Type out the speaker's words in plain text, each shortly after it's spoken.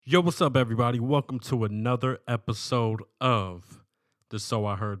Yo, what's up, everybody? Welcome to another episode of the So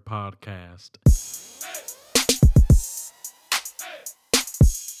I Heard podcast.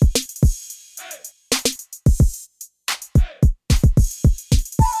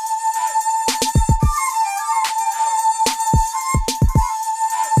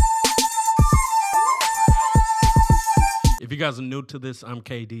 If you guys are new to this, I'm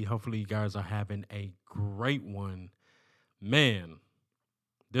KD. Hopefully, you guys are having a great one. Man,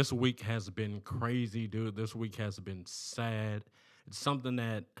 this week has been crazy, dude. This week has been sad. It's something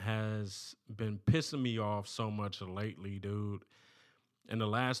that has been pissing me off so much lately, dude. In the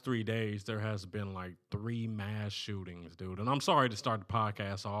last 3 days, there has been like 3 mass shootings, dude. And I'm sorry to start the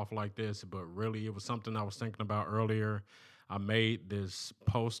podcast off like this, but really, it was something I was thinking about earlier. I made this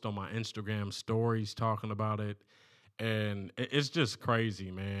post on my Instagram stories talking about it, and it's just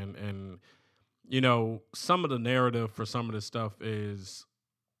crazy, man. And some of the narrative for some of this stuff is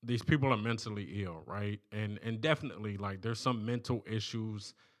these people are mentally ill, right? And definitely, like, there's some mental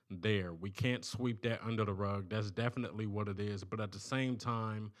issues there. We can't sweep that under the rug. That's definitely what it is. But at the same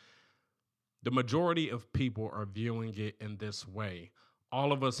time, the majority of people are viewing it in this way.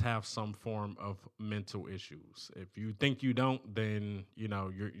 All of us have some form of mental issues. If you think you don't, then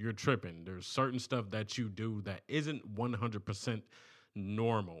you're tripping. There's certain stuff that you do that isn't 100%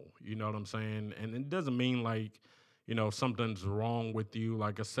 normal. You know what I'm saying? And it doesn't mean like something's wrong with you.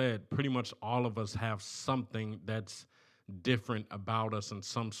 Like I said, pretty much all of us have something that's different about us in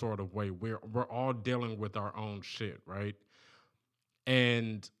some sort of way. We're all dealing with our own shit, right?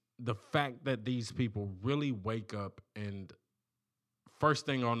 And the fact that these people really wake up and first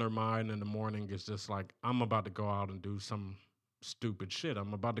thing on their mind in the morning is just like, I'm about to go out and do some stupid shit.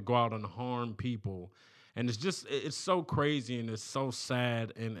 I'm about to go out and harm people. And it's so crazy and it's so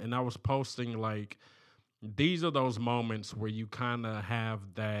sad. And I was posting like, these are those moments where you kind of have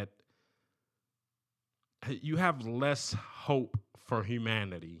that, you have less hope for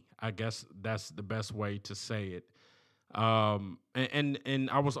humanity. I guess that's the best way to say it. And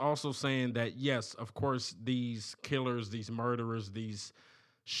I was also saying that, yes, of course, these killers, these murderers, these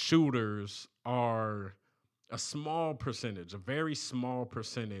shooters are a small percentage, a very small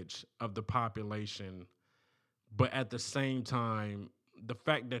percentage of the population. But at the same time, the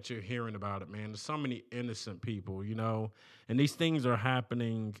fact that you're hearing about it, man, there's so many innocent people, and these things are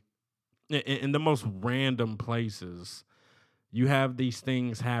happening in the most random places. You have these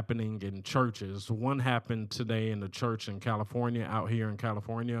things happening in churches. One happened today in a church in California, out here in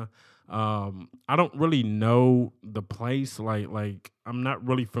California. I don't really know the place. Like I'm not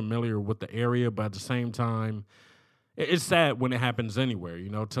really familiar with the area, but at the same time, it's sad when it happens anywhere.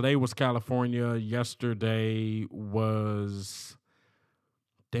 Today was California. Yesterday was,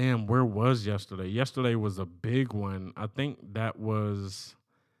 damn, where was yesterday? Yesterday was a big one. I think that was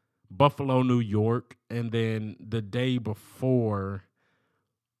Buffalo, New York, and then the day before,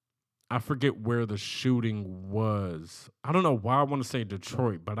 I forget where the shooting was. I don't know why I want to say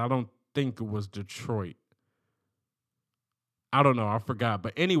Detroit, but I don't think it was Detroit. I don't know. I forgot.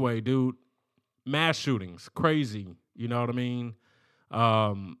 But anyway, dude, mass shootings, crazy. You know what I mean?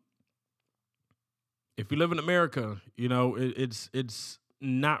 If you live in America, it's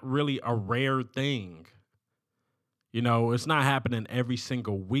not really a rare thing. It's not happening every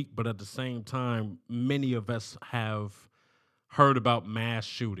single week, but at the same time, many of us have heard about mass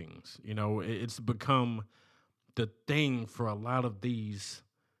shootings. It's become the thing for a lot of these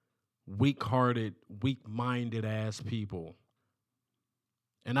weak-hearted, weak-minded ass people.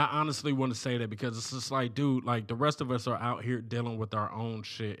 And I honestly want to say that because it's just like, dude, like the rest of us are out here dealing with our own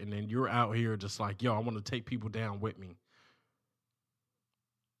shit, and then you're out here just like, yo, I want to take people down with me.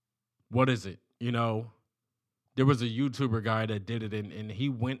 What is it? There was a YouTuber guy that did it, and he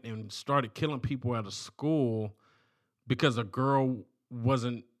went and started killing people at a school because a girl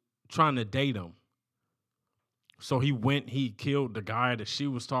wasn't trying to date him. So he killed the guy that she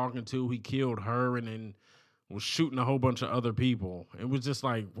was talking to. He killed her and then was shooting a whole bunch of other people. It was just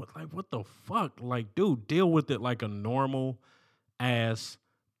like what the fuck? Like, dude, deal with it like a normal ass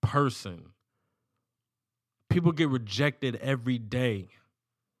person. People get rejected every day.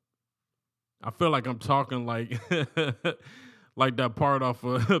 I feel like I'm talking like like that part off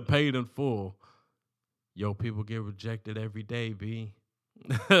of Paid in Full. Yo, people get rejected every day, B.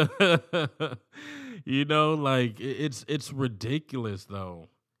 Like it's ridiculous though.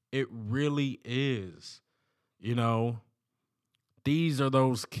 It really is. These are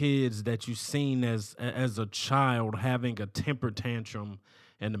those kids that you seen as a child having a temper tantrum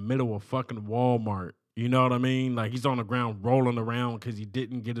in the middle of fucking Walmart. You know what I mean? Like he's on the ground rolling around because he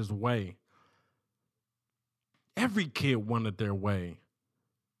didn't get his way. Every kid wanted their way.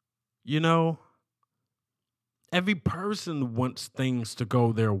 You know, every person wants things to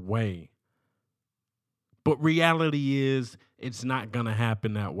go their way. But reality is, it's not going to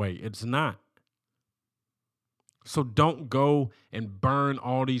happen that way. It's not. So don't go and burn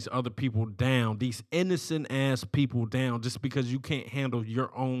all these other people down, these innocent ass people down, just because you can't handle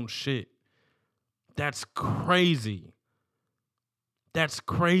your own shit. That's crazy. That's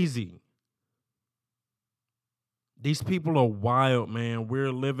crazy. These people are wild, man.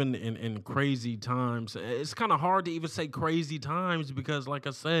 We're living in crazy times. It's kind of hard to even say crazy times because, like I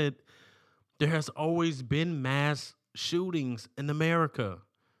said, there has always been mass shootings in America.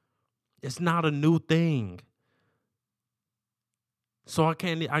 It's not a new thing. So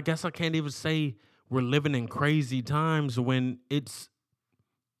I guess I can't even say we're living in crazy times when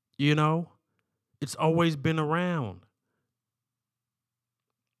you know, it's always been around.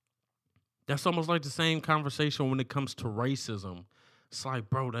 That's almost like the same conversation when it comes to racism. It's like,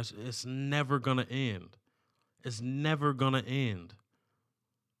 bro, it's never gonna end. It's never gonna end.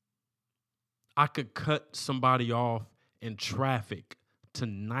 I could cut somebody off in traffic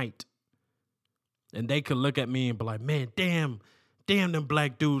tonight, and they could look at me and be like, man, damn, them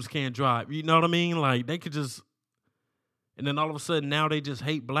black dudes can't drive. You know what I mean? Like, they could just, and then all of a sudden now they just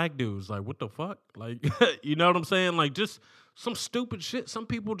hate black dudes. Like, what the fuck? Like, you know what I'm saying? Like, just some stupid shit. Some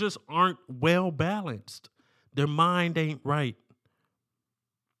people just aren't well balanced. Their mind ain't right.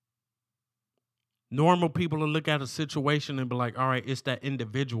 Normal people will look at a situation and be like, all right, it's that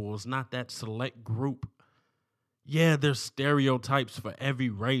individual. It's not that select group. Yeah, there's stereotypes for every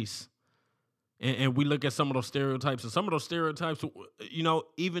race. And we look at some of those stereotypes, and some of those stereotypes, you know,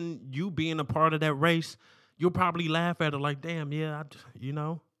 even you being a part of that race, you'll probably laugh at it like, damn, yeah, you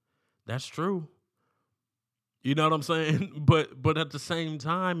know, that's true. You know what I'm saying? But at the same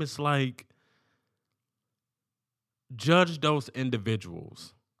time, it's like, judge those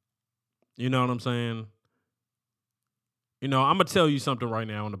individuals. You know what I'm saying? You know, I'm going to tell you something right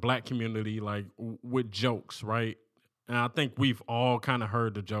now in the black community, like with jokes, right? And I think we've all kind of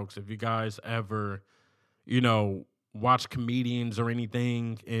heard the jokes. If you guys ever, you know, watch comedians or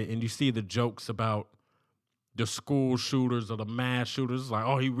anything and you see the jokes about the school shooters or the mass shooters, it's like,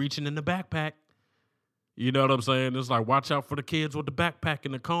 oh, he reaching in the backpack. You know what I'm saying? It's like, watch out for the kids with the backpack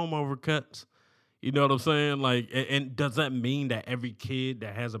and the comb over cuts. You know what I'm saying? Like, and does that mean that every kid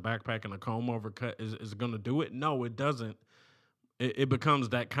that has a backpack and a comb over cut is going to do it? No, it doesn't. It becomes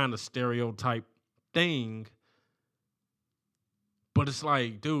that kind of stereotype thing. But it's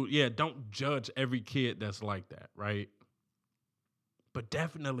like, dude, yeah, don't judge every kid that's like that, right? But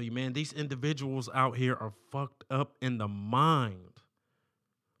definitely, man, these individuals out here are fucked up in the mind.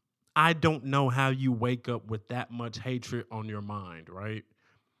 I don't know how you wake up with that much hatred on your mind, right?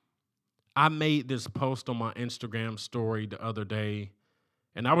 I made this post on my Instagram story the other day,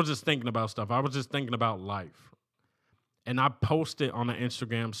 and I was just thinking about stuff. I was just thinking about life. And I posted on an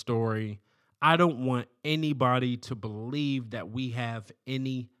Instagram story, I don't want anybody to believe that we have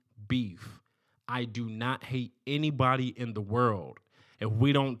any beef. I do not hate anybody in the world. If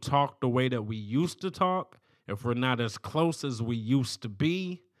we don't talk the way that we used to talk, if we're not as close as we used to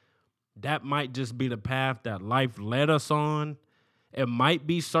be, that might just be the path that life led us on. It might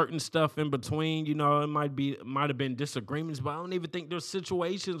be certain stuff in between, you know, it might have been disagreements, but I don't even think there's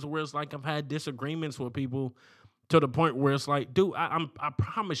situations where it's like I've had disagreements with people to the point where it's like, dude, I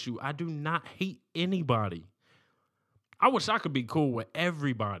promise you, I do not hate anybody. I wish I could be cool with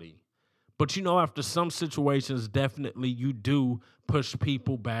everybody. But you know, after some situations, definitely you do push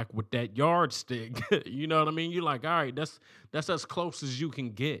people back with that yardstick. You know what I mean? You're like, all right, that's as close as you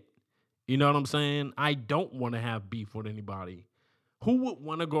can get. You know what I'm saying? I don't want to have beef with anybody. Who would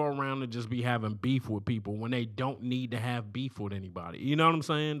want to go around and just be having beef with people when they don't need to have beef with anybody? You know what I'm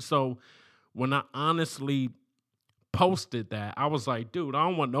saying? So when I honestly posted that, I was like, dude, I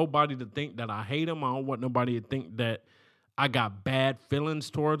don't want nobody to think that I hate them. I don't want nobody to think that I got bad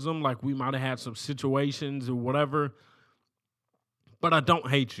feelings towards them, like we might have had some situations or whatever. But I don't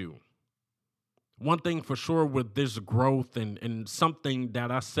hate you. One thing for sure with this growth and something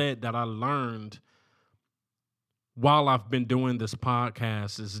that I said that I learned while I've been doing this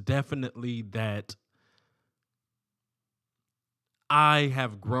podcast is definitely that I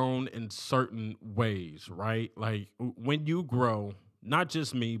have grown in certain ways, right? Like when you grow, not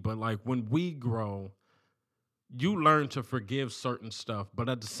just me, but like when we grow, you learn to forgive certain stuff. But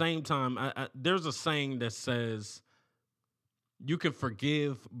at the same time, there's a saying that says you can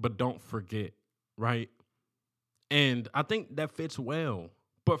forgive, but don't forget, right? And I think that fits well.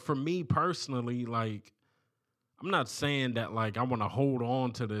 But for me personally, like, I'm not saying that like I want to hold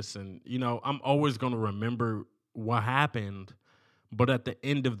on to this and, you know, I'm always going to remember what happened. But at the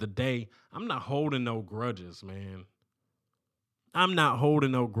end of the day, I'm not holding no grudges, man. I'm not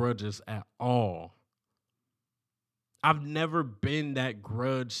holding no grudges at all. I've never been that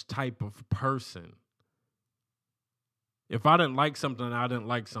grudge type of person. If I didn't like something, I didn't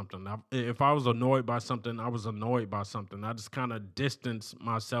like something. If I was annoyed by something, I was annoyed by something. I just kind of distanced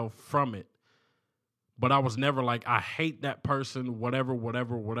myself from it. But I was never like, I hate that person, whatever,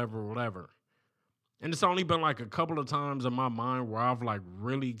 whatever, whatever, whatever. And it's only been like a couple of times in my mind where I've like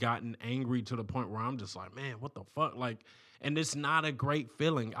really gotten angry to the point where I'm just like, man, what the fuck? Like, and it's not a great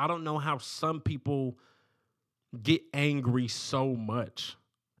feeling. I don't know how some people get angry so much.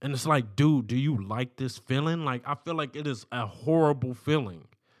 And it's like, dude, do you like this feeling? Like, I feel like it is a horrible feeling.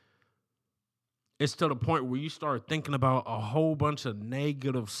 It's to the point where you start thinking about a whole bunch of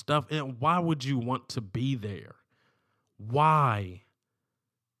negative stuff. And why would you want to be there? Why?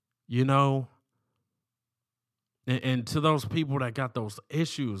 You know? And to those people that got those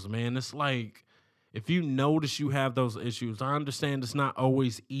issues, man, it's like, if you notice you have those issues, I understand it's not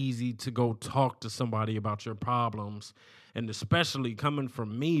always easy to go talk to somebody about your problems. And especially coming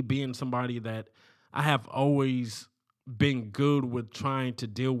from me, being somebody that I have always been good with trying to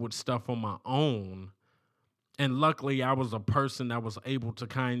deal with stuff on my own. And luckily I was a person that was able to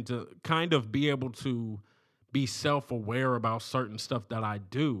kind of be able to be self-aware about certain stuff that I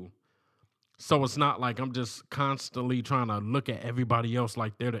do. So it's not like I'm just constantly trying to look at everybody else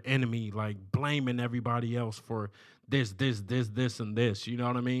like they're the enemy, like blaming everybody else for this, and this. You know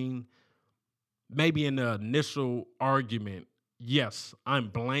what I mean? Maybe in the initial argument, yes, I'm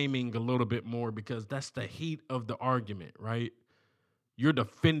blaming a little bit more because that's the heat of the argument, right? You're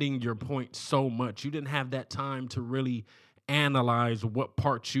defending your point so much. You didn't have that time to really analyze what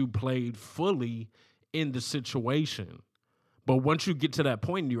part you played fully in the situation. But once you get to that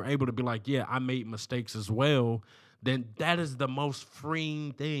point and you're able to be like, yeah, I made mistakes as well, then that is the most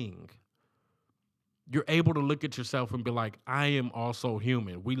freeing thing. You're able to look at yourself and be like, I am also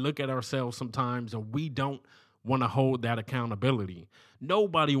human. We look at ourselves sometimes and we don't want to hold that accountability.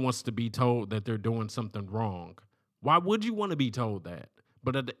 Nobody wants to be told that they're doing something wrong. Why would you want to be told that?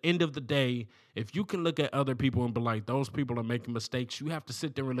 But at the end of the day, if you can look at other people and be like, those people are making mistakes, you have to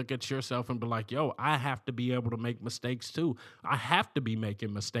sit there and look at yourself and be like, yo, I have to be able to make mistakes too. I have to be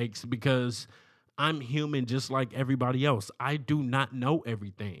making mistakes because I'm human just like everybody else. I do not know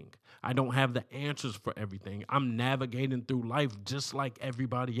everything. I don't have the answers for everything. I'm navigating through life just like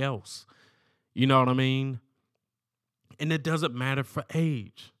everybody else. You know what I mean? And it doesn't matter for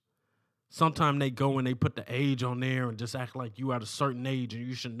age. Sometimes they go and they put the age on there and just act like you at a certain age and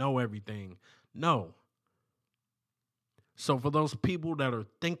you should know everything. No. So for those people that are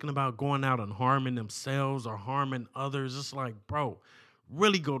thinking about going out and harming themselves or harming others, it's like, bro,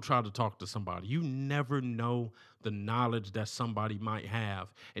 really go try to talk to somebody. You never know the knowledge that somebody might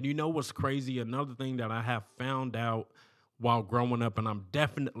have. And you know what's crazy? Another thing that I have found out while growing up, and I'm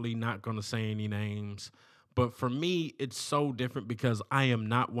definitely not going to say any names, but for me, it's so different because I am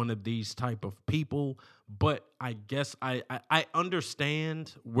not one of these type of people. But I guess I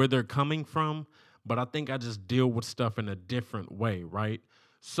understand where they're coming from, but I think I just deal with stuff in a different way, right?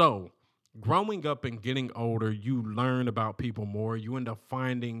 So growing up and getting older, you learn about people more. You end up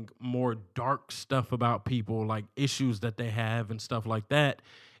finding more dark stuff about people, like issues that they have and stuff like that.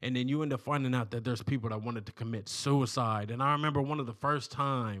 And then you end up finding out that there's people that wanted to commit suicide. And I remember one of the first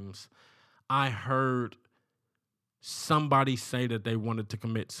times I heard somebody say that they wanted to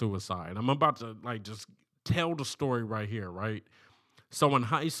commit suicide. I'm about to like just tell the story right here, right? So in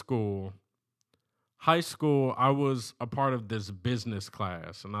high school, I was a part of this business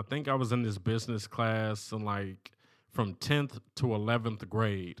class, and I think I was in this business class in like from 10th to 11th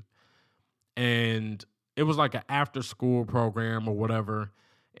grade. And it was like an after school program or whatever.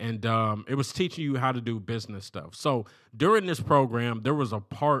 And it was teaching you how to do business stuff. So during this program, there was a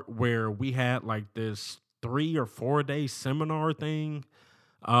part where we had like this 3 or 4 day seminar thing.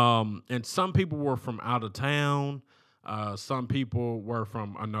 And some people were from out of town. Some people were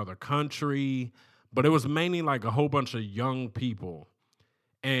from another country, but it was mainly like a whole bunch of young people.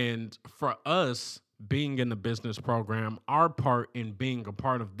 And for us being in the business program, our part in being a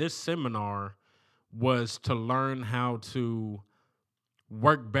part of this seminar was to learn how to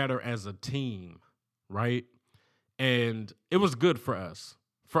work better as a team, right? And it was good for us.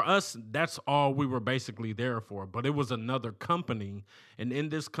 For us, that's all we were basically there for. But it was another company, and in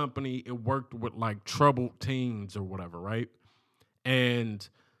this company, it worked with like troubled teens or whatever, right? And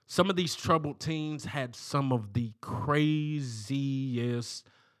some of these troubled teens had some of the craziest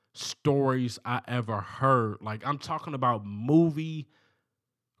stories I ever heard. Like, I'm talking about movie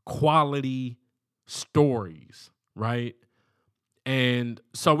quality stories, right? And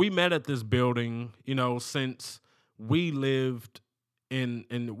so we met at this building, since we lived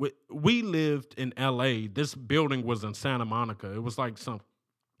we lived in LA. This building was in Santa Monica. It was like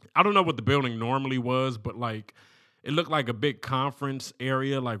I don't know what the building normally was, but like it looked like a big conference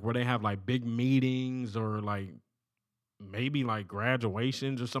area, like where they have like big meetings or like maybe like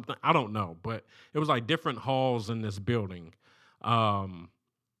graduations or something. I don't know, but it was like different halls in this building. Um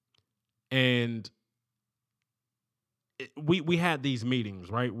and we had these meetings,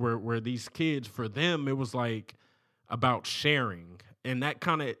 right? Where these kids, for them it was like about sharing. And that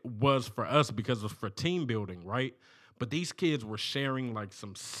kind of was for us because it was for team building, right? But these kids were sharing like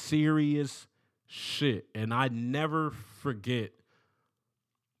some serious shit. And I never forget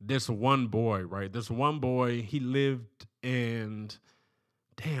this one boy, right? This one boy, he lived in,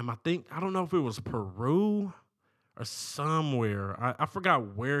 damn, I don't know if it was Peru or somewhere. I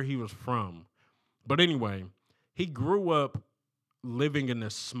forgot where he was from. But anyway, he grew up living in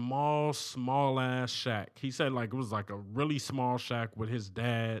this small ass shack. He said like it was like a really small shack with his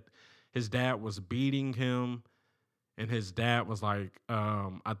dad. His dad was beating him, and his dad was like,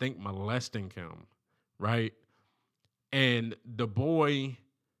 I think molesting him, right? And the boy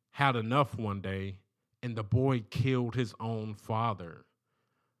had enough one day, and the boy killed his own father.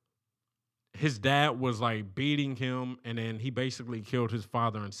 His dad was like beating him, and then he basically killed his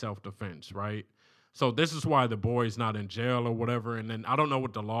father in self-defense, right? So this is why the boy's not in jail or whatever. And then I don't know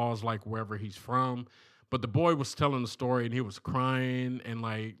what the law is like wherever he's from, but the boy was telling the story and he was crying, and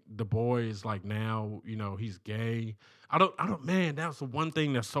like the boy is like now, he's gay. Man, that's the one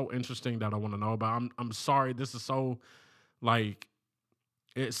thing that's so interesting that I want to know about. I'm sorry, this is so like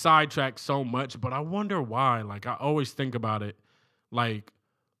it sidetracks so much, but I wonder why. Like I always think about it, like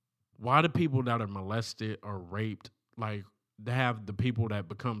why do people that are molested or raped, like they have the people that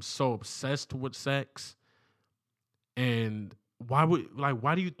become so obsessed with sex, and why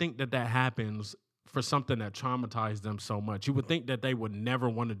do you think that happens for something that traumatized them so much? You would think that they would never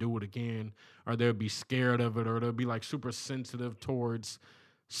want to do it again, or they'd be scared of it, or they'll be like super sensitive towards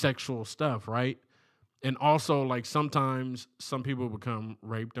sexual stuff, right? And also like sometimes some people become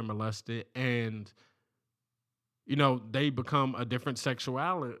raped or molested, and they become a different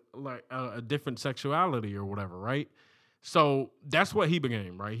sexuality, like a different sexuality or whatever, right? So that's what he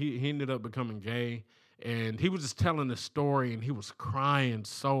became, right? He ended up becoming gay, and he was just telling the story, and he was crying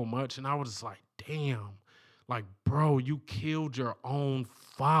so much, and I was just like, damn, like bro, you killed your own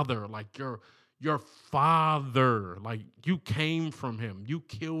father, like your father, like you came from him, you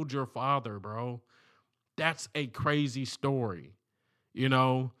killed your father, bro. That's a crazy story, you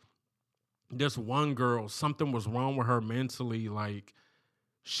know. This one girl, something was wrong with her mentally. Like,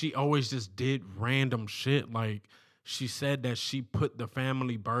 she always just did random shit. Like, she said that she put the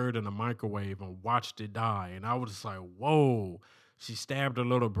family bird in a microwave and watched it die. And I was just like, whoa. She stabbed her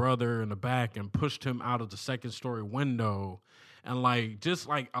little brother in the back and pushed him out of the second story window. And like, just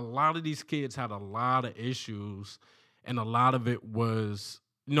like a lot of these kids had a lot of issues. And a lot of it was,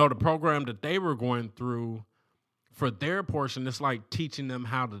 the program that they were going through, for their portion, it's like teaching them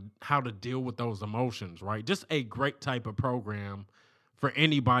how to deal with those emotions, right? Just a great type of program for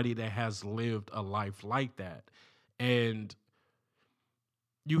anybody that has lived a life like that. And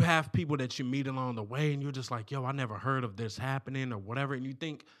you have people that you meet along the way, and you're just like, yo, I never heard of this happening or whatever. And you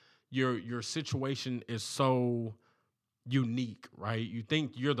think your situation is so unique, right? You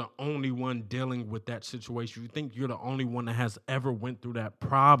think you're the only one dealing with that situation. You think you're the only one that has ever went through that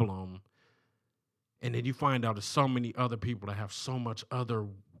problem. And then you find out there's so many other people that have so much other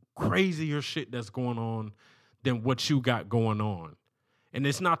crazier shit that's going on than what you got going on. And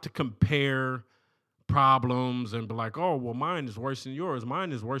it's not to compare problems and be like, oh, well, mine is worse than yours.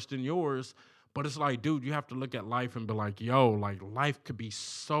 Mine is worse than yours. But it's like, dude, you have to look at life and be like, yo, like life could be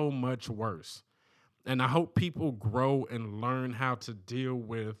so much worse. And I hope people grow and learn how to deal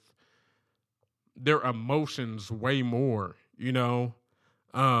with their emotions way more,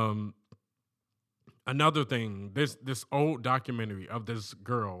 Another thing, this old documentary of this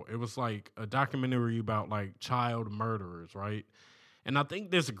girl, it was like a documentary about like child murderers, right? And I think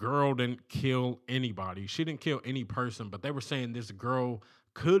this girl didn't kill anybody. She didn't kill any person, but they were saying this girl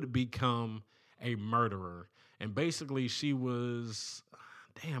could become a murderer. And basically she was,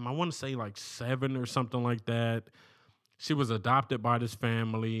 damn, I want to say like 7 or something like that. She was adopted by this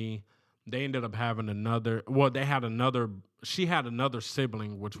family. They ended up having she had another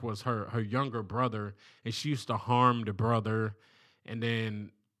sibling, which was her younger brother, and she used to harm the brother. And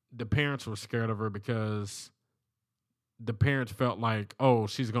then the parents were scared of her because the parents felt like, oh,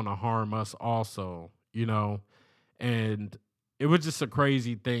 she's going to harm us also, And it was just a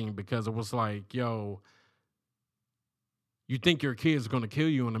crazy thing because it was like, yo, you think your kid's going to kill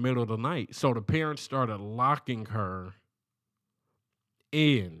you in the middle of the night. So the parents started locking her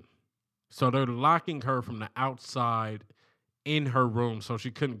in. So they're locking her from the outside in her room so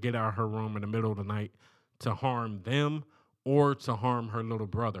she couldn't get out of her room in the middle of the night to harm them or to harm her little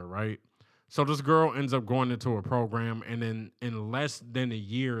brother, right? So this girl ends up going into a program, and then in less than a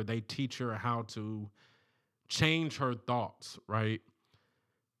year, they teach her how to change her thoughts, right?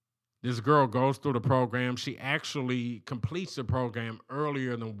 This girl goes through the program. She actually completes the program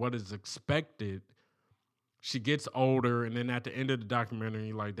earlier than what is expected. She gets older, and then at the end of the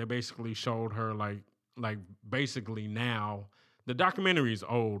documentary, like they basically showed her like basically now. The documentary is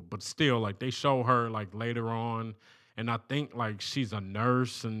old, but still like they show her like later on, and I think like she's a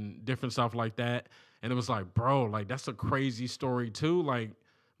nurse and different stuff like that. And it was like, bro, like that's a crazy story too. Like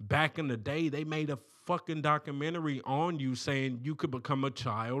back in the day, they made a fucking documentary on you saying you could become a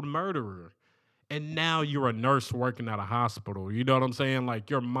child murderer. And now you're a nurse working at a hospital. You know what I'm saying? Like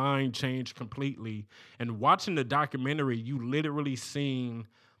your mind changed completely. And watching the documentary, you literally seen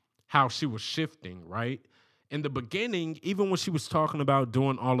how she was shifting, right? In the beginning, even when she was talking about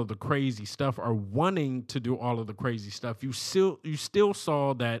doing all of the crazy stuff or wanting to do all of the crazy stuff, you still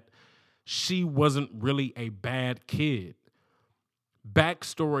saw that she wasn't really a bad kid.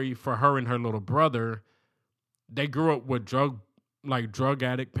 Backstory for her and her little brother, they grew up with drug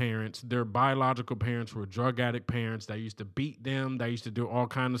addict parents. Their biological parents were drug addict parents. They used to beat them. They used to do all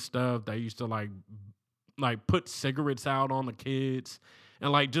kind of stuff. They used to like put cigarettes out on the kids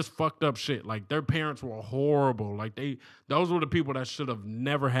and like just fucked up shit. Like their parents were horrible. Like those were the people that should have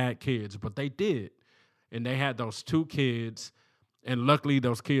never had kids, but they did. And they had those two kids, and luckily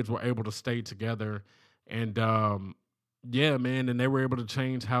those kids were able to stay together. And yeah, man, and they were able to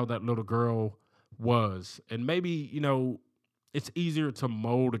change how that little girl was. And maybe, it's easier to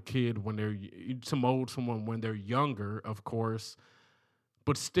mold a kid to mold someone when they're younger, of course,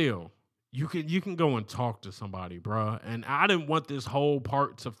 but still, you can go and talk to somebody, bruh. And I didn't want this whole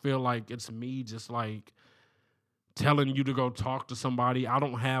part to feel like it's me just like telling you to go talk to somebody. I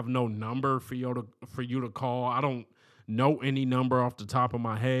don't have no number for you to call. I don't know any number off the top of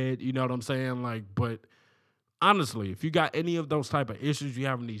my head. You know what I'm saying? Like, but honestly, if you got any of those type of issues, you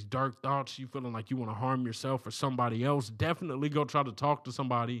having these dark thoughts, you feeling like you want to harm yourself or somebody else, definitely go try to talk to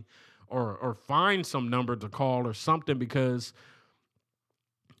somebody or find some number to call or something, because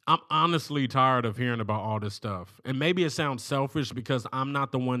I'm honestly tired of hearing about all this stuff. And maybe it sounds selfish because I'm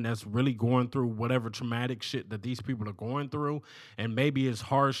not the one that's really going through whatever traumatic shit that these people are going through. And maybe it's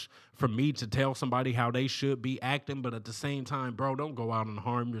harsh for me to tell somebody how they should be acting. But at the same time, bro, don't go out and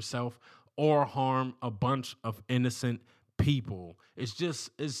harm yourself or harm a bunch of innocent people.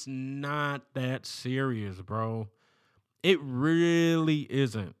 It's not that serious, bro. It really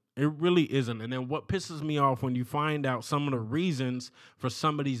isn't. It really isn't. And then what pisses me off when you find out some of the reasons for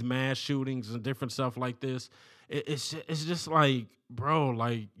some of these mass shootings and different stuff like this, it's just like, bro,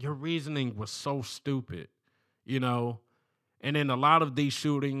 like your reasoning was so stupid, you know? And then a lot of these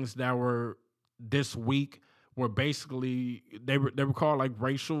shootings that were this week were basically they were called like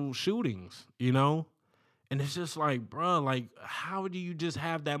racial shootings, you know? And it's just like, bro, like how do you just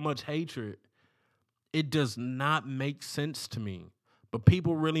have that much hatred? It does not make sense to me. But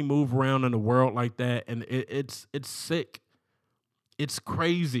people really move around in the world like that, and it's sick. It's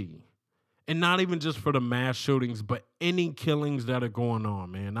crazy. And not even just for the mass shootings, but any killings that are going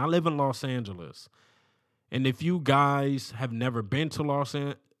on, man. I live in Los Angeles. And if you guys have never been to Los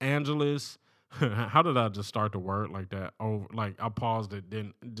Angeles, how did I just start the word like that? Oh, like I paused it,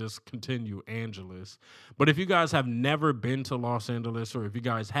 then just continue Angeles. But if you guys have never been to Los Angeles, or if you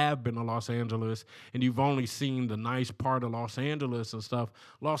guys have been to Los Angeles and you've only seen the nice part of Los Angeles and stuff,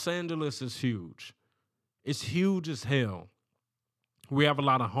 Los Angeles is huge. It's huge as hell. We have a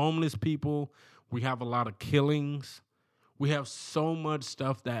lot of homeless people. We have a lot of killings. We have so much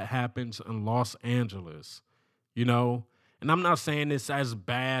stuff that happens in Los Angeles, you know? And I'm not saying it's as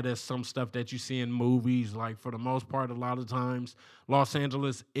bad as some stuff that you see in movies. Like, for the most part, a lot of times, Los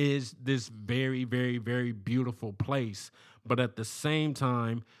Angeles is this very, very, very beautiful place. But at the same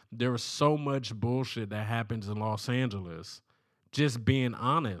time, there is so much bullshit that happens in Los Angeles. Just being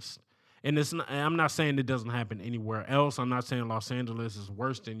honest. And I'm not saying it doesn't happen anywhere else. I'm not saying Los Angeles is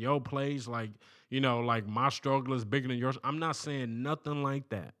worse than your place. Like, like my struggle is bigger than yours. I'm not saying nothing like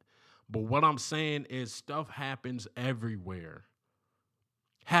that. But what I'm saying is stuff happens everywhere.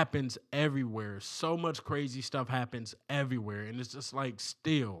 Happens everywhere. So much crazy stuff happens everywhere. And it's just like,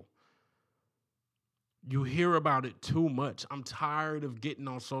 still, you hear about it too much. I'm tired of getting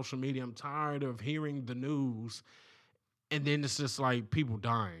on social media. I'm tired of hearing the news. And then it's just like people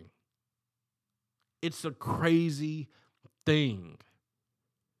dying. It's a crazy thing.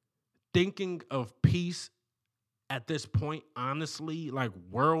 Thinking of peace at this point, honestly, like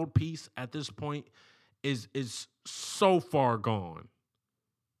world peace at this point is so far gone.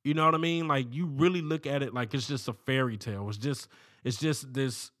 You know what I mean? Like you really look at it like it's just a fairy tale. It's just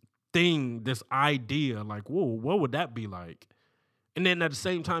this thing, this idea. Like, whoa, what would that be like? And then at the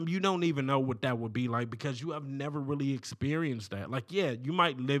same time, you don't even know what that would be like because you have never really experienced that. Like, yeah, you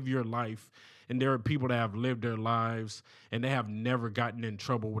might live your life, and there are people that have lived their lives and they have never gotten in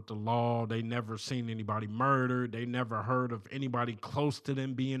trouble with the law. They never seen anybody murdered. They never heard of anybody close to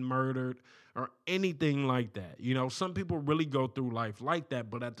them being murdered or anything like that. You know, some people really go through life like that,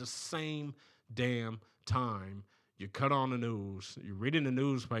 but at the same damn time, you cut on the news, you're reading the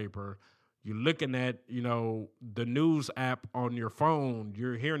newspaper, you're looking at, the news app on your phone.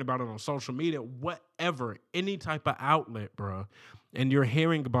 You're hearing about it on social media, whatever, any type of outlet, bro. And you're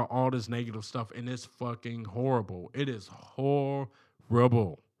hearing about all this negative stuff, and it's fucking horrible. It is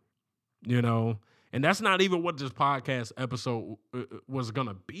horrible, And that's not even what this podcast episode was going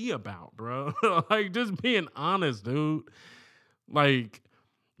to be about, bro. Like, just being honest, dude. Like,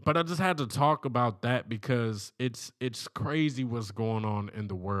 but I just had to talk about that because it's crazy what's going on in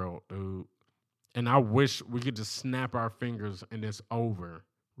the world, dude. And I wish we could just snap our fingers and it's over,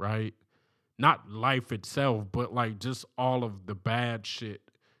 right? Not life itself, but like just all of the bad shit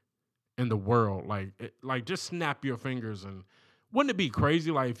in the world. Like just snap your fingers, and wouldn't it be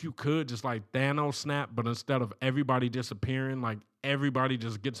crazy like if you could just like Thanos snap, but instead of everybody disappearing, like everybody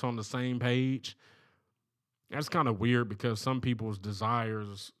just gets on the same page? That's kind of weird because some people's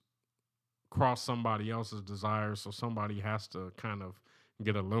desires cross somebody else's desires, so somebody has to kind of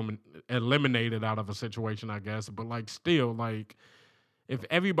get eliminated out of a situation, I guess. But like still, like if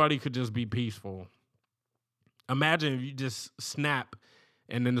everybody could just be peaceful, imagine if you just snap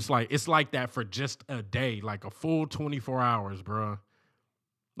and then it's like that for just a day, like a full 24 hours, bro.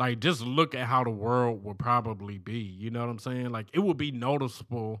 Like just look at how the world would probably be. You know what I'm saying? Like it would be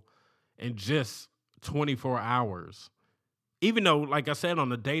noticeable in just 24 hours. Even though, like I said,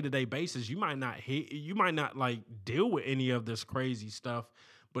 on a day-to-day basis, you might not like deal with any of this crazy stuff,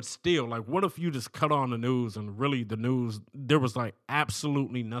 but still, like, what if you just cut on the news and really the news, there was like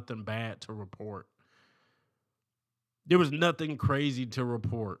absolutely nothing bad to report. There was nothing crazy to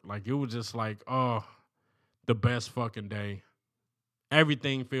report. Like, it was just like, oh, the best fucking day.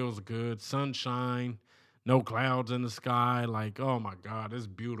 Everything feels good. Sunshine, no clouds in the sky. Like, oh my God, it's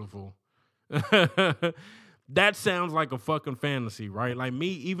beautiful. That sounds like a fucking fantasy, right? Like me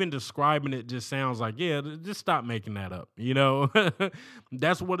even describing it just sounds like, yeah, just stop making that up,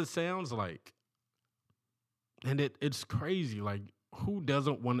 That's what it sounds like. And it's crazy. Like, who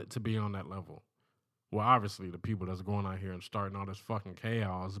doesn't want it to be on that level? Well, obviously the people that's going out here and starting all this fucking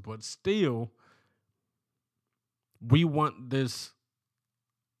chaos, but still, we want this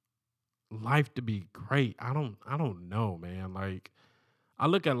life to be great. I don't know, man. Like, I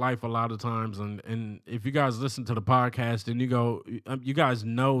look at life a lot of times, and if you guys listen to the podcast and you guys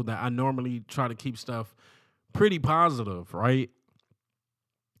know that I normally try to keep stuff pretty positive, right?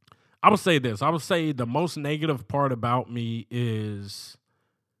 I would say this. I would say the most negative part about me is,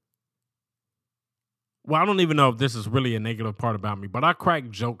 well, I don't even know if this is really a negative part about me, but I crack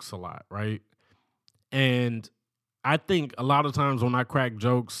jokes a lot, right? And I think a lot of times when I crack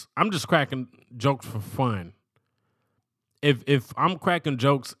jokes, I'm just cracking jokes for fun. If I'm cracking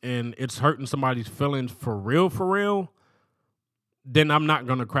jokes and it's hurting somebody's feelings for real, then I'm not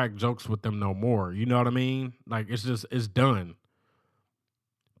gonna crack jokes with them no more. You know what I mean? Like it's done.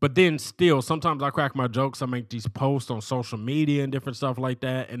 But then still, sometimes I crack my jokes. I make these posts on social media and different stuff like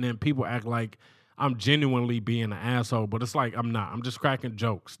that, and then people act like I'm genuinely being an asshole. But it's like I'm not. I'm just cracking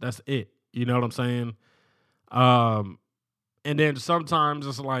jokes. That's it. You know what I'm saying? And then sometimes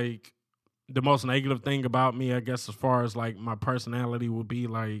it's like, the most negative thing about me, I guess, as far as like my personality would be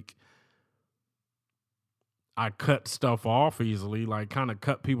like, I cut stuff off easily, like kind of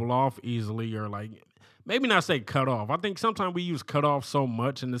cut people off easily, or like maybe not say cut off. I think sometimes we use cut off so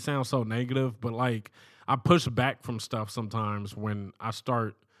much and it sounds so negative, but like I push back from stuff sometimes when I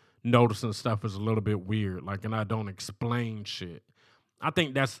start noticing stuff is a little bit weird, like, and I don't explain shit. I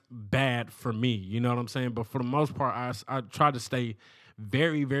think that's bad for me, you know what I'm saying? But for the most part, I try to stay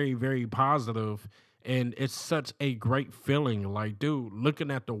very, very, very positive, and it's such a great feeling. Like, dude, looking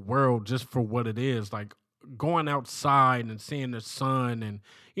at the world just for what it is, like going outside and seeing the sun, and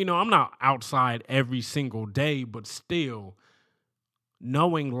I'm not outside every single day, but still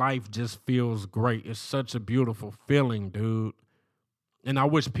knowing life just feels great. It's such a beautiful feeling, dude. And I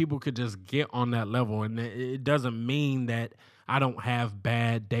wish people could just get on that level. And it doesn't mean that I don't have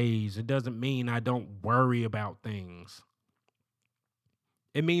bad days. It doesn't mean I don't worry about things.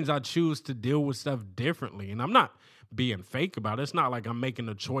 It means I choose to deal with stuff differently. And I'm not being fake about it. It's not like I'm making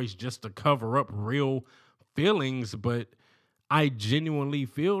a choice just to cover up real feelings, but I genuinely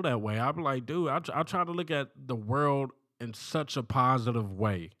feel that way. I'm like, dude, I try to look at the world in such a positive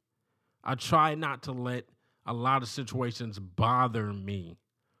way. I try not to let a lot of situations bother me.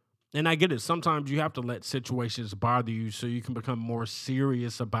 And I get it. Sometimes you have to let situations bother you so you can become more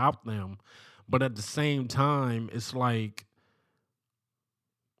serious about them. But at the same time, it's like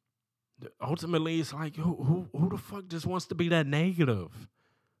ultimately it's like who the fuck just wants to be that negative?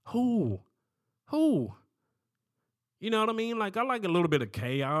 Who? Who? You know what I mean? Like I like a little bit of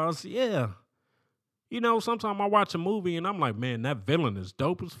chaos. Yeah. You know, sometimes I watch a movie and I'm like, man, that villain is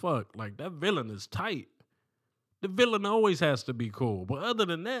dope as fuck. Like that villain is tight. The villain always has to be cool. But other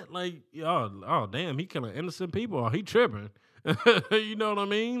than that, like, oh damn, he killing innocent people. Or he tripping. You know what I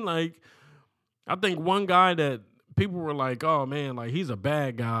mean? Like, I think one guy that people were like, oh man, like he's a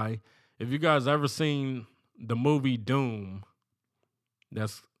bad guy. If you guys ever seen the movie Doom,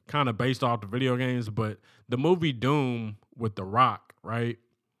 that's kind of based off the video games, but the movie Doom with The Rock, right?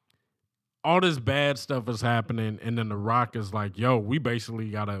 All this bad stuff is happening, and then The Rock is like, yo, we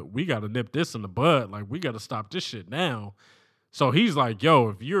gotta nip this in the bud. Like, we gotta stop this shit now. So he's like,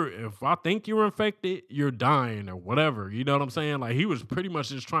 yo, if I think you're infected, you're dying or whatever. You know what I'm saying? Like he was pretty much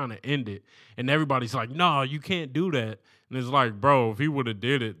just trying to end it. And everybody's like, no, you can't do that. And it's like, bro, if he would have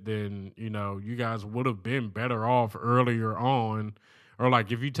did it, then, you know, you guys would have been better off earlier on. Or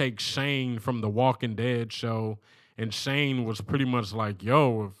like if you take Shane from the Walking Dead show, and Shane was pretty much like,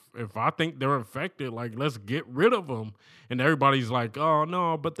 yo, if I think they're infected, like let's get rid of them. And everybody's like, oh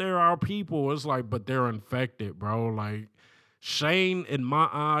no, but they're our people. It's like, but they're infected, bro. Like Shane, in my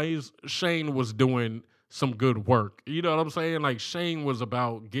eyes, Shane was doing some good work. You know what I'm saying? Like Shane was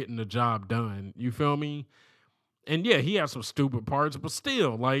about getting the job done. You feel me? And yeah, he has some stupid parts, but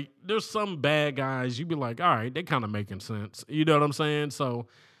still, like, there's some bad guys you be like, all right, they kind of making sense. You know what I'm saying? So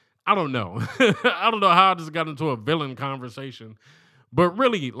I don't know. I don't know how I just got into a villain conversation. But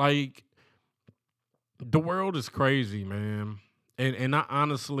really, like, the world is crazy, man. And I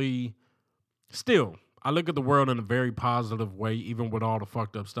honestly still I look at the world in a very positive way, even with all the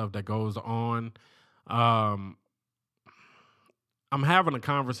fucked up stuff that goes on. Um, I'm having a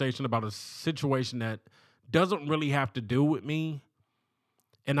conversation about a situation that doesn't really have to do with me.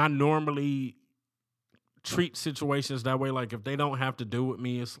 And I normally treat situations that way. Like if they don't have to do with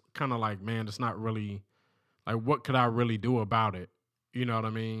me, it's kind of like, man, it's not really like what could I really do about it? You know what I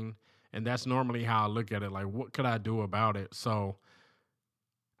mean? And that's normally how I look at it. Like, what could I do about it? So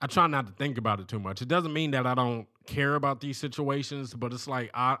I try not to think about it too much. It doesn't mean that I don't care about these situations, but it's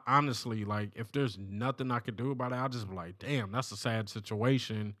like, I honestly, like, if there's nothing I could do about it, I'll just be like, damn, that's a sad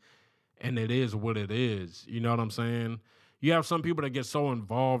situation. And it is what it is. You know what I'm saying? You have some people that get so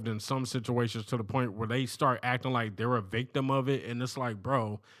involved in some situations to the point where they start acting like they're a victim of it. And it's like,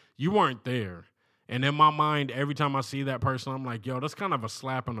 bro, you weren't there. And in my mind, every time I see that person, I'm like, yo, that's kind of a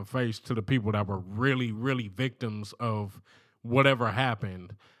slap in the face to the people that were really, really victims of whatever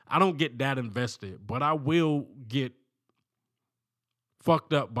happened. I don't get that invested, but I will get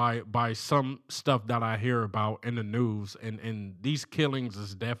fucked up by some stuff that I hear about in the news. And these killings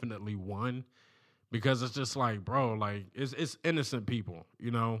is definitely one because it's just like, bro, like it's innocent people,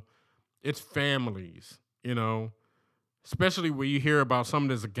 you know? It's families, you know? Especially when you hear about some of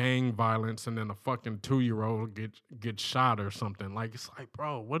this gang violence and then a fucking 2-year-old gets shot or something. Like, it's like,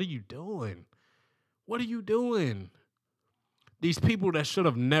 bro, what are you doing? What are you doing? These people that should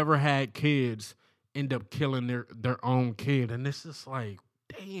have never had kids end up killing their own kid. And this is like,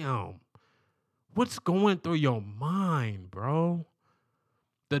 damn, what's going through your mind, bro?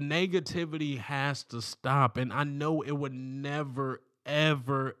 The negativity has to stop. And I know it would never,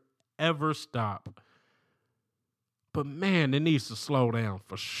 ever, ever stop. But man, it needs to slow down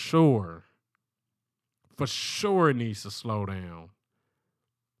for sure. For sure it needs to slow down.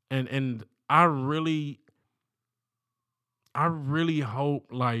 And I really hope,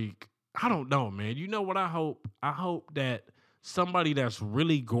 like, I don't know, man. You know what I hope? I hope that somebody that's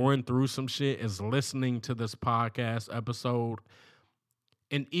really going through some shit is listening to this podcast episode.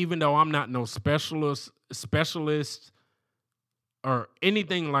 And even though I'm not no specialist or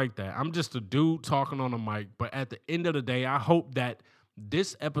anything like that, I'm just a dude talking on a mic. But at the end of the day, I hope that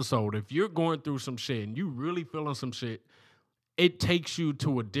this episode, if you're going through some shit and you really feeling some shit, it takes you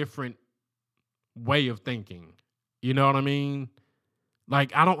to a different way of thinking. You know what I mean?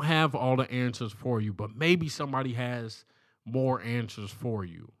 Like, I don't have all the answers for you, but maybe somebody has more answers for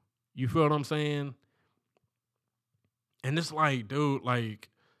you. You feel what I'm saying? And it's like, dude, like,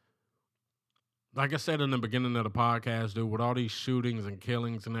 like I said in the beginning of the podcast, dude, with all these shootings and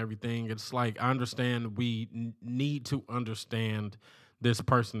killings and everything, it's like I understand we need to understand this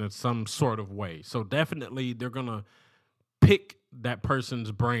person in some sort of way. So definitely they're going to pick that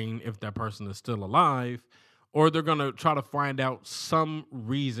person's brain if that person is still alive, or they're going to try to find out some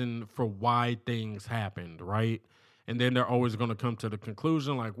reason for why things happened, right? And then they're always going to come to the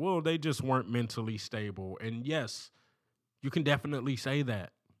conclusion like, well, they just weren't mentally stable. And yes, you can definitely say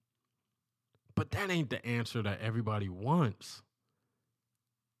that. But that ain't the answer that everybody wants.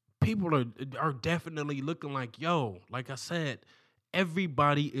 People are definitely looking like, yo, like I said,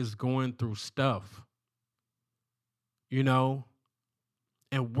 everybody is going through stuff, you know?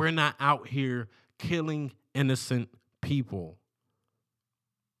 And we're not out here killing innocent people.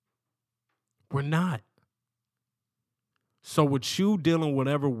 We're not. So with you dealing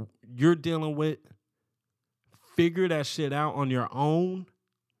whatever you're dealing with, figure that shit out on your own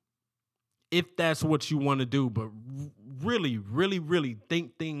if that's what you want to do. But really, really, really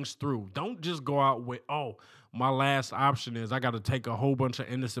think things through. Don't just go out with, oh, my last option is I got to take a whole bunch of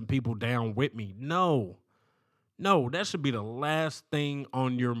innocent people down with me. No, that should be the last thing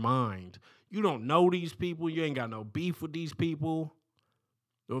on your mind. You don't know these people. You ain't got no beef with these people.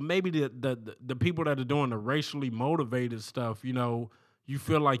 Or maybe the people that are doing the racially motivated stuff, you know, you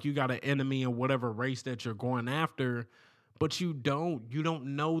feel like you got an enemy in whatever race that you're going after, but you don't. You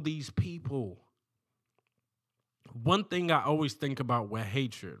don't know these people. One thing I always think about with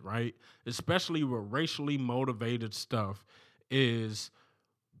hatred, right, especially with racially motivated stuff, is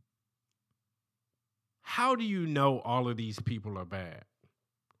how do you know all of these people are bad?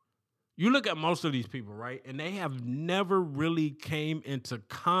 You look at most of these people, right, and they have never really came into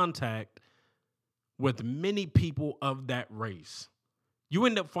contact with many people of that race. You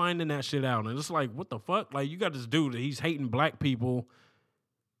end up finding that shit out, and it's like, what the fuck? Like, you got this dude that he's hating black people.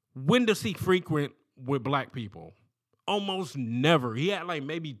 When does he frequent with black people? Almost never. He had like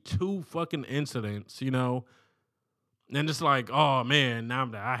maybe 2 fucking incidents, you know? And it's like, oh man, now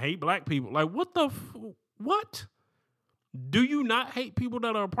I hate black people. Like, what? Do you not hate people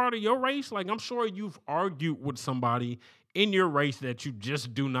that are a part of your race? Like, I'm sure you've argued with somebody in your race that you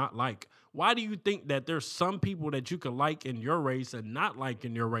just do not like. Why do you think that there's some people that you could like in your race and not like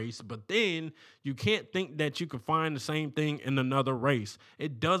in your race, but then you can't think that you could find the same thing in another race?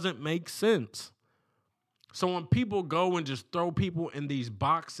 It doesn't make sense. So when people go and just throw people in these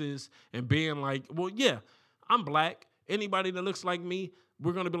boxes and being like, well, yeah, I'm black. Anybody that looks like me,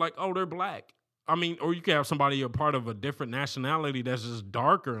 we're going to be like, oh, they're black. I mean, or you could have somebody a part of a different nationality that's just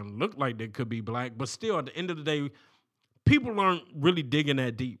darker and look like they could be black. But still, at the end of the day, people aren't really digging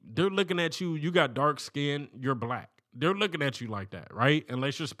that deep. They're looking at you. You got dark skin. You're black. They're looking at you like that, right?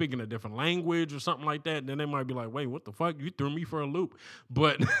 Unless you're speaking a different language or something like that, then they might be like, wait, what the fuck? You threw me for a loop.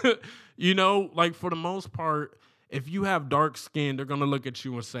 But, you know, like for the most part, if you have dark skin, they're going to look at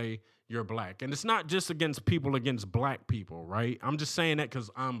you and say, you're black. And it's not just against black people, right? I'm just saying that because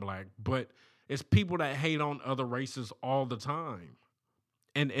I'm black. But it's people that hate on other races all the time.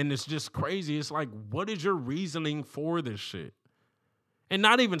 And it's just crazy. It's like, what is your reasoning for this shit? And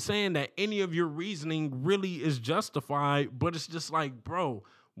not even saying that any of your reasoning really is justified, but it's just like, bro,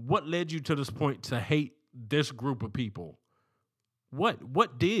 what led you to this point to hate this group of people?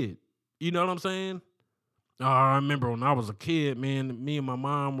 What did? You know what I'm saying? Oh, I remember when I was a kid, man, me and my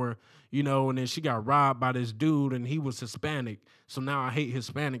mom were, you know, and then she got robbed by this dude and he was Hispanic. So now I hate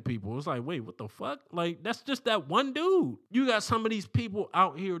Hispanic people. It's like, wait, what the fuck? Like, that's just that one dude. You got some of these people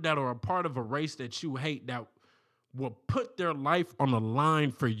out here that are a part of a race that you hate that will put their life on the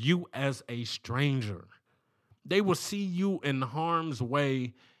line for you as a stranger. They will see you in harm's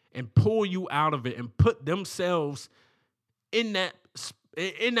way and pull you out of it and put themselves in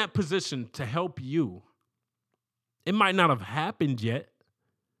that position to help you. It might not have happened yet,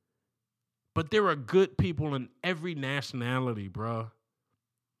 but there are good people in every nationality, bro.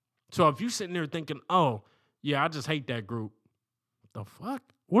 So if you're sitting there thinking, oh, yeah, I just hate that group. The fuck?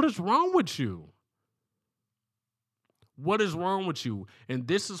 What is wrong with you? What is wrong with you? And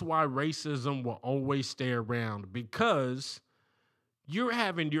this is why racism will always stay around, because you're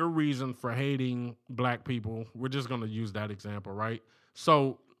having your reason for hating black people. We're just going to use that example, right?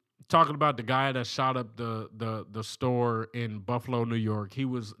 So talking about the guy that shot up the store in Buffalo, New York, it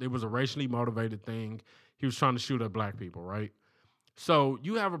was a racially motivated thing. He was trying to shoot at black people, right? So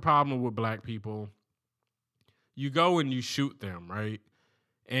you have a problem with black people. You go and you shoot them, right?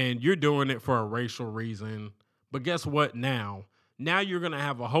 And you're doing it for a racial reason. But guess what now? now you're going to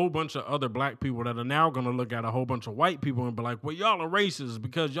have a whole bunch of other black people that are now going to look at a whole bunch of white people and be like, well, y'all are racist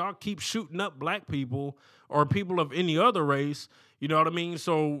because y'all keep shooting up black people or people of any other race. You know what I mean?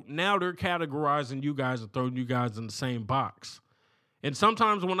 So now they're categorizing you guys and throwing you guys in the same box. And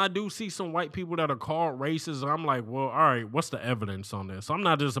sometimes when I do see some white people that are called racist, I'm like, well, all right, what's the evidence on this? I'm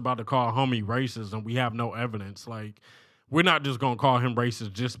not just about to call homie racist and we have no evidence. Like, we're not just going to call him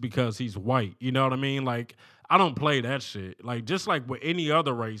racist just because he's white. You know what I mean? Like, I don't play that shit. Like, just like with any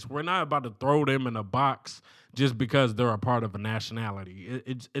other race, we're not about to throw them in a box just because they're a part of a nationality.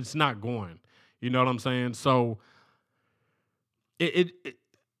 It's not going. You know what I'm saying? So the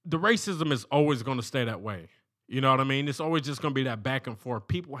racism is always going to stay that way. You know what I mean? It's always just going to be that back and forth.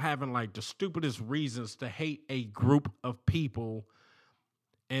 People having like the stupidest reasons to hate a group of people.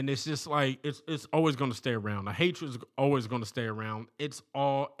 And it's just like, it's always going to stay around. The hatred is always going to stay around. It's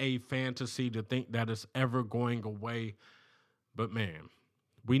all a fantasy to think that it's ever going away. But man,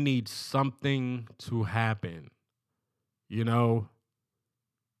 we need something to happen. You know,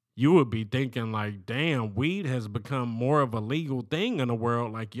 you would be thinking like, damn, weed has become more of a legal thing in the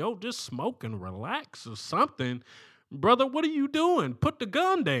world. Like, yo, just smoke and relax or something. Brother, what are you doing? Put the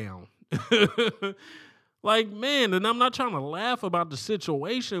gun down. Like, man, and I'm not trying to laugh about the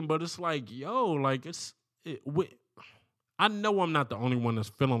situation, but it's like, yo, like, I know I'm not the only one that's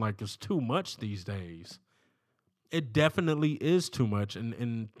feeling like it's too much these days. It definitely is too much,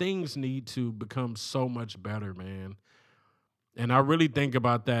 and things need to become so much better, man. And I really think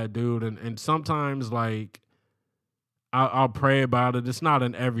about that, dude. And sometimes, like, I'll pray about it. It's not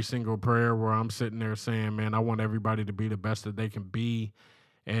in every single prayer where I'm sitting there saying, man, I want everybody to be the best that they can be.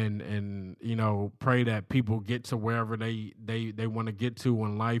 And you know, pray that people get to wherever they want to get to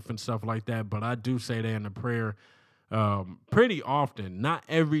in life and stuff like that. But I do say that in a prayer pretty often, not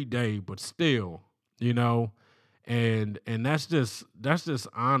every day, but still, you know. And that's just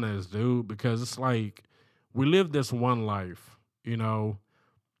honest, dude, because it's like we live this one life, you know.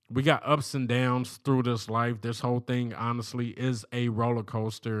 We got ups and downs through this life. This whole thing, honestly, is a roller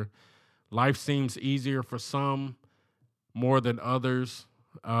coaster. Life seems easier for some more than others.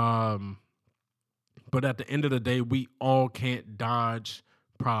 But at the end of the day, we all can't dodge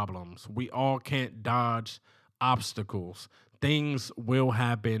problems. We all can't dodge obstacles. Things will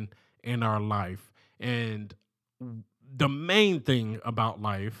happen in our life. And the main thing about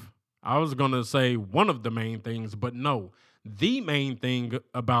life, I was going to say one of the main things, but no, the main thing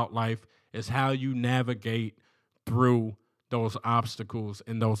about life is how you navigate through those obstacles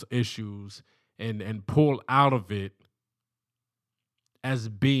and those issues and pull out of it as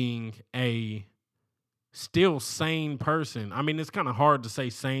being a still sane person. I mean, it's kind of hard to say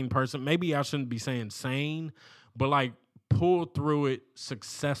sane person. Maybe I shouldn't be saying sane, but like pull through it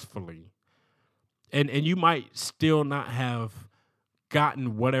successfully. And you might still not have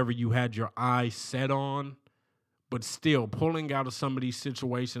gotten whatever you had your eyes set on, but still pulling out of some of these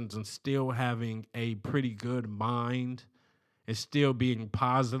situations and still having a pretty good mind and still being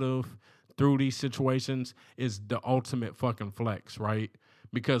positive through these situations is the ultimate fucking flex, right?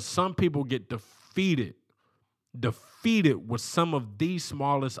 Because some people get defeated with some of the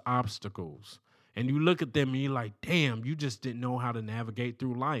smallest obstacles. And you look at them and you're like, damn, you just didn't know how to navigate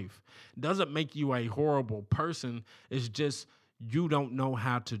through life. It doesn't make you a horrible person. It's just you don't know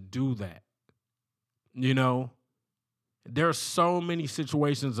how to do that. You know? There are so many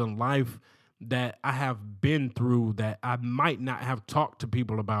situations in life that I have been through that I might not have talked to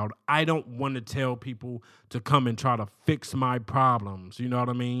people about. I don't want to tell people to come and try to fix my problems. You know what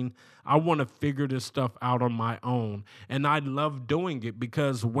I mean? I want to figure this stuff out on my own. And I love doing it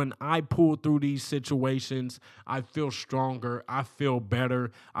because when I pull through these situations, I feel stronger. I feel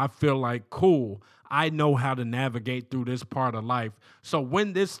better. I feel like, cool, I know how to navigate through this part of life. So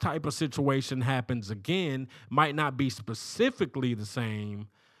when this type of situation happens again, might not be specifically the same,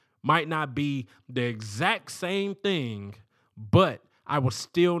 might not be the exact same thing, but I will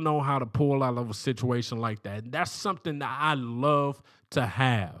still know how to pull out of a situation like that. That's something that I love to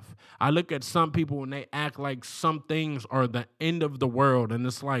have. I look at some people and they act like some things are the end of the world. And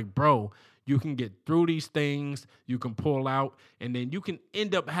it's like, bro, you can get through these things, you can pull out, and then you can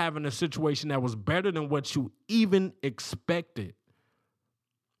end up having a situation that was better than what you even expected.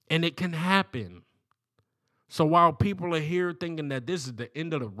 And it can happen. So while people are here thinking that this is the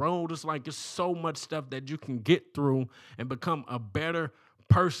end of the road, it's like it's so much stuff that you can get through and become a better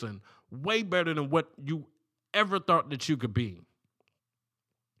person, way better than what you ever thought that you could be.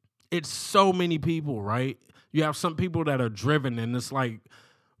 It's so many people, right? You have some people that are driven, and it's like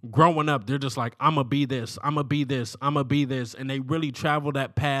growing up, they're just like, I'm going to be this, I'm going to be this, I'm going to be this. And they really travel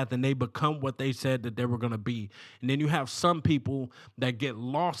that path and they become what they said that they were going to be. And then you have some people that get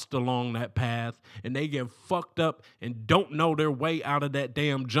lost along that path and they get fucked up and don't know their way out of that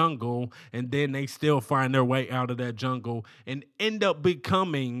damn jungle. And then they still find their way out of that jungle and end up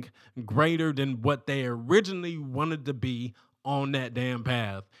becoming greater than what they originally wanted to be on that damn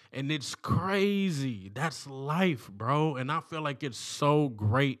path. And it's crazy. That's life, bro. And I feel like it's so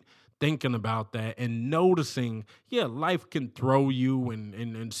great thinking about that and noticing, yeah, life can throw you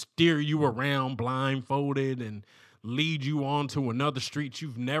and steer you around blindfolded and lead you onto another street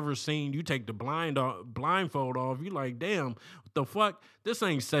you've never seen. You take the blindfold off. You like, damn, what the fuck? This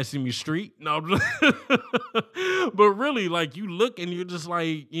ain't Sesame Street. No, but really, like, you look and you're just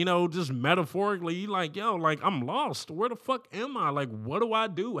like, just metaphorically, you like, yo, like, I'm lost. Where the fuck am I? Like, what do I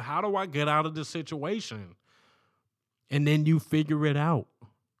do? How do I get out of this situation? And then you figure it out.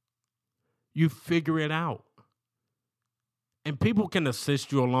 You figure it out. And people can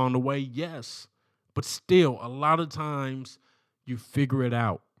assist you along the way, yes. But still, a lot of times, you figure it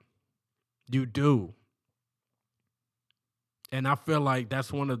out. You do. And I feel like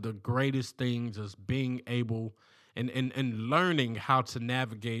that's one of the greatest things is being able and learning how to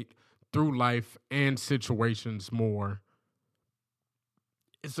navigate through life and situations more.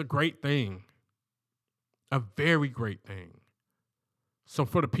 It's a great thing. A very great thing. So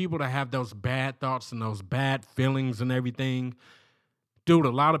for the people that have those bad thoughts and those bad feelings and everything, dude, a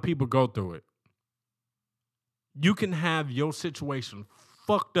lot of people go through it. You can have your situation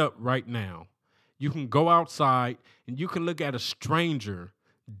fucked up right now. You can go outside and you can look at a stranger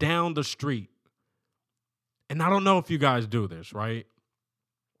down the street. And I don't know if you guys do this, right?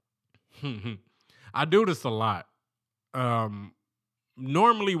 I do this a lot.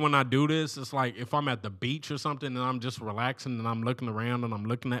 Normally when I do this, it's like if I'm at the beach or something and I'm just relaxing and I'm looking around and I'm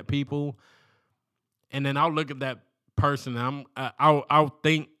looking at people. And then I'll look at that person and I'll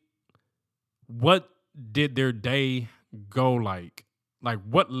think, what did their day go like? Like,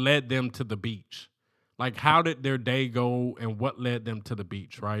 what led them to the beach? Like, how did their day go and what led them to the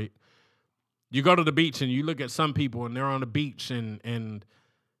beach, right? You go to the beach and you look at some people and they're on the beach and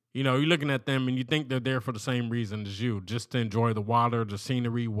you're looking at them and you think they're there for the same reason as you, just to enjoy the water, the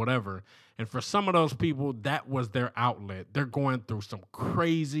scenery, whatever. And for some of those people, that was their outlet. They're going through some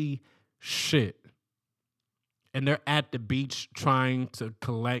crazy shit. And they're at the beach trying to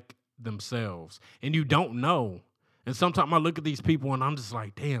collect themselves, and you don't know. And sometimes I look at these people and I'm just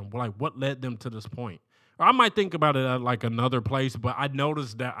like, damn, like, what led them to this point? Or I might think about it at like another place, but I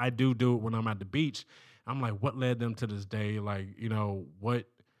notice that I do it when I'm at the beach. I'm like, what led them to this day? Like, what,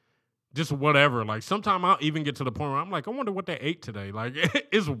 just whatever. Like, sometimes I'll even get to the point where I'm like, I wonder what they ate today. Like,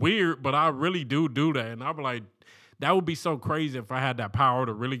 it's weird, but I really do that. And I'm like, that would be so crazy if I had that power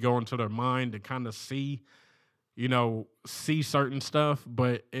to really go into their mind to kind of see certain stuff,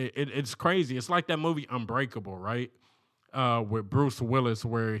 but it's crazy. It's like that movie Unbreakable, right? With Bruce Willis,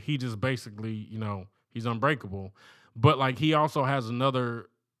 where he just basically, he's unbreakable. But like he also has another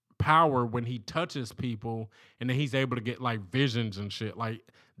power when he touches people and then he's able to get like visions and shit. Like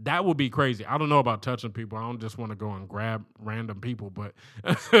that would be crazy. I don't know about touching people. I don't just want to go and grab random people, but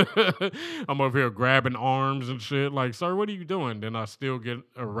I'm over here grabbing arms and shit. Like, sir, what are you doing? Then I still get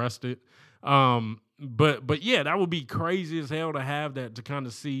arrested. But yeah, that would be crazy as hell to have that, to kind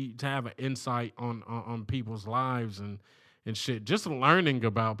of see, to have an insight on people's lives and shit. Just learning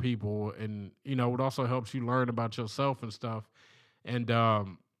about people, and it also helps you learn about yourself and stuff. And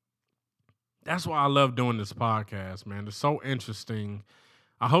that's why I love doing this podcast, man. It's so interesting.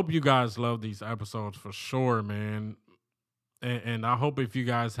 I hope you guys love these episodes for sure, man. And I hope if you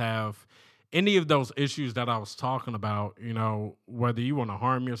guys have any of those issues that I was talking about, whether you want to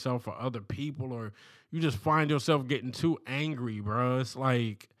harm yourself or other people, or you just find yourself getting too angry, bro. It's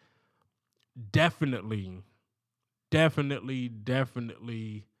like, definitely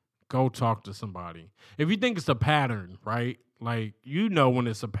go talk to somebody. If you think it's a pattern, right? Like, when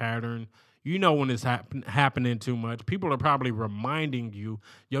it's a pattern, when it's happening too much. People are probably reminding you,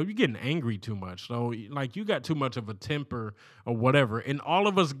 yo, you're getting angry too much. So, like, you got too much of a temper or whatever. And all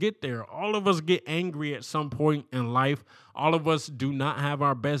of us get there. All of us get angry at some point in life. All of us do not have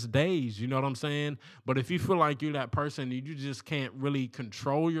our best days. You know what I'm saying? But if you feel like you're that person and you just can't really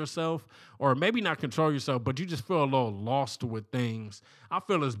control yourself, or maybe not control yourself, but you just feel a little lost with things, I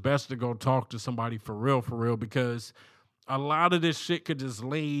feel it's best to go talk to somebody for real, because a lot of this shit could just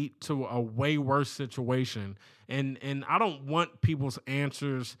lead to a way worse situation. And I don't want people's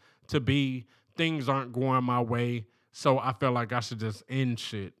answers to be, things aren't going my way, so I feel like I should just end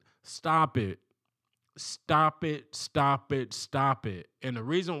shit. Stop it. Stop it, stop it, stop it. And the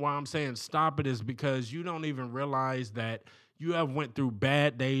reason why I'm saying stop it is because you don't even realize that you have went through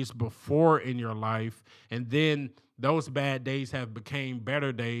bad days before in your life, and then those bad days have became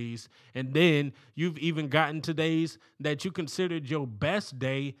better days, and then you've even gotten to days that you considered your best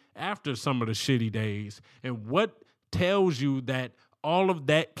day after some of the shitty days. And what tells you that all of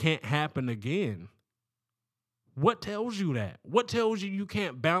that can't happen again? What tells you that? What tells you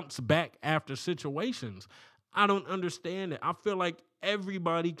can't bounce back after situations? I don't understand it. I feel like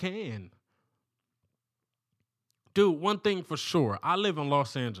everybody can. Dude, one thing for sure, I live in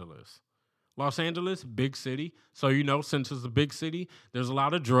Los Angeles. Los Angeles, big city. So, since it's a big city, there's a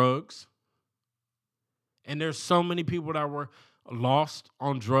lot of drugs. And there's so many people that were lost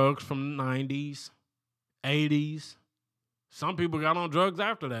on drugs from the 90s, 80s. Some people got on drugs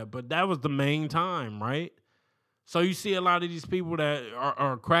after that, but that was the main time, right? So you see a lot of these people that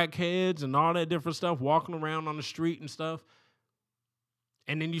are crackheads and all that different stuff walking around on the street and stuff.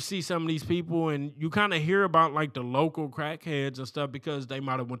 And then you see some of these people and you kind of hear about like the local crackheads and stuff because they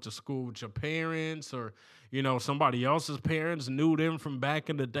might have went to school with your parents or, somebody else's parents knew them from back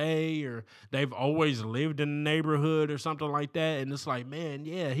in the day or they've always lived in the neighborhood or something like that. And it's like, man,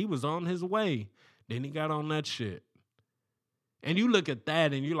 yeah, he was on his way. Then he got on that shit. And you look at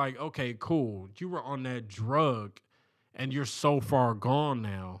that and you're like, okay, cool. You were on that drug and you're so far gone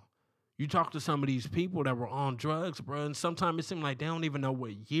now. You talk to some of these people that were on drugs, bro, and sometimes it seems like they don't even know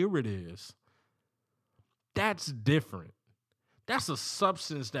what year it is. That's different. That's a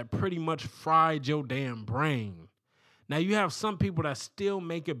substance that pretty much fried your damn brain. Now, you have some people that still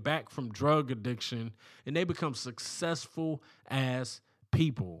make it back from drug addiction and they become successful as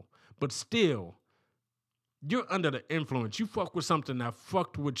people. But still, you're under the influence. You fuck with something that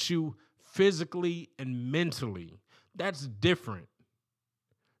fucked with you physically and mentally. That's different.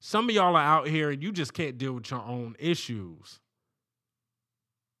 Some of y'all are out here and you just can't deal with your own issues.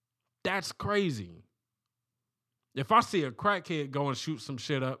 That's crazy. If I see a crackhead go and shoot some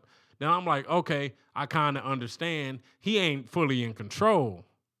shit up, then I'm like, okay, I kind of understand. He ain't fully in control.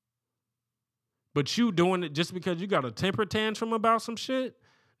 But you doing it just because you got a temper tantrum about some shit?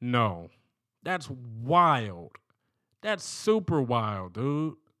 No. That's wild. That's super wild,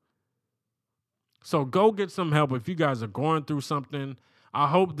 dude. So go get some help if you guys are going through something. I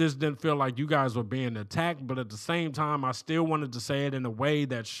hope this didn't feel like you guys were being attacked, but at the same time, I still wanted to say it in a way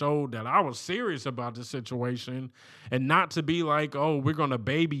that showed that I was serious about the situation and not to be like, oh, we're going to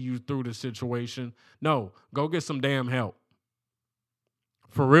baby you through the situation. No, go get some damn help.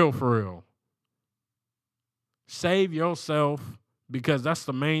 For real, for real. Save yourself because that's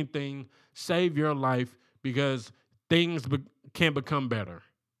the main thing. Save your life because things can become better.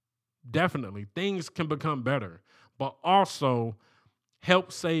 Definitely, things can become better. But also,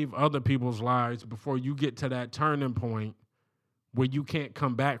 help save other people's lives before you get to that turning point where you can't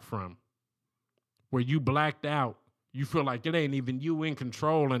come back from, where you blacked out. You feel like it ain't even you in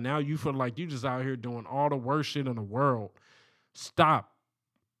control, and now you feel like you just out here doing all the worst shit in the world. Stop.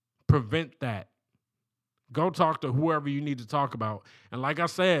 Prevent that. Go talk to whoever you need to talk about. And like I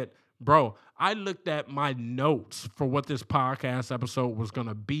said, bro, I looked at my notes for what this podcast episode was going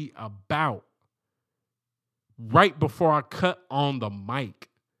to be about right before I cut on the mic.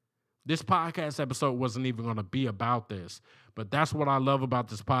 This podcast episode wasn't even going to be about this, but that's what I love about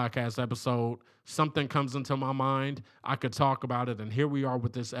this podcast episode. Something comes into my mind, I could talk about it, and here we are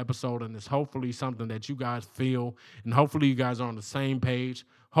with this episode, and it's hopefully something that you guys feel, and hopefully you guys are on the same page.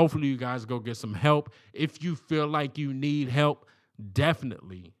 Hopefully you guys go get some help. If you feel like you need help,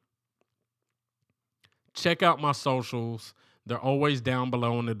 definitely check out my socials. They're always down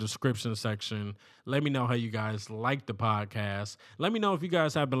below in the description section. Let me know how you guys like the podcast. Let me know if you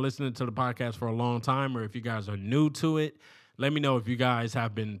guys have been listening to the podcast for a long time or if you guys are new to it. Let me know if you guys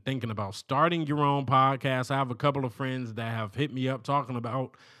have been thinking about starting your own podcast. I have a couple of friends that have hit me up talking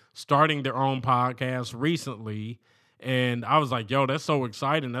about starting their own podcast recently. And I was like, yo, that's so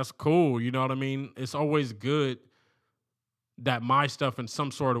exciting. That's cool. You know what I mean? It's always good that my stuff in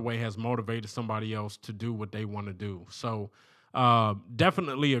some sort of way has motivated somebody else to do what they want to do. So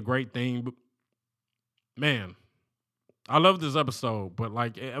definitely a great thing. But man, I love this episode, but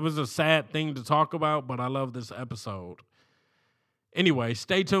like it was a sad thing to talk about, but I love this episode. Anyway,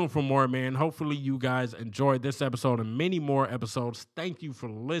 stay tuned for more, man. Hopefully you guys enjoyed this episode and many more episodes. Thank you for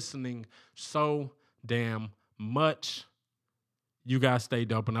listening so damn much. You guys stay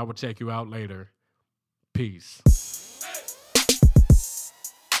dope, and I will check you out later. Peace.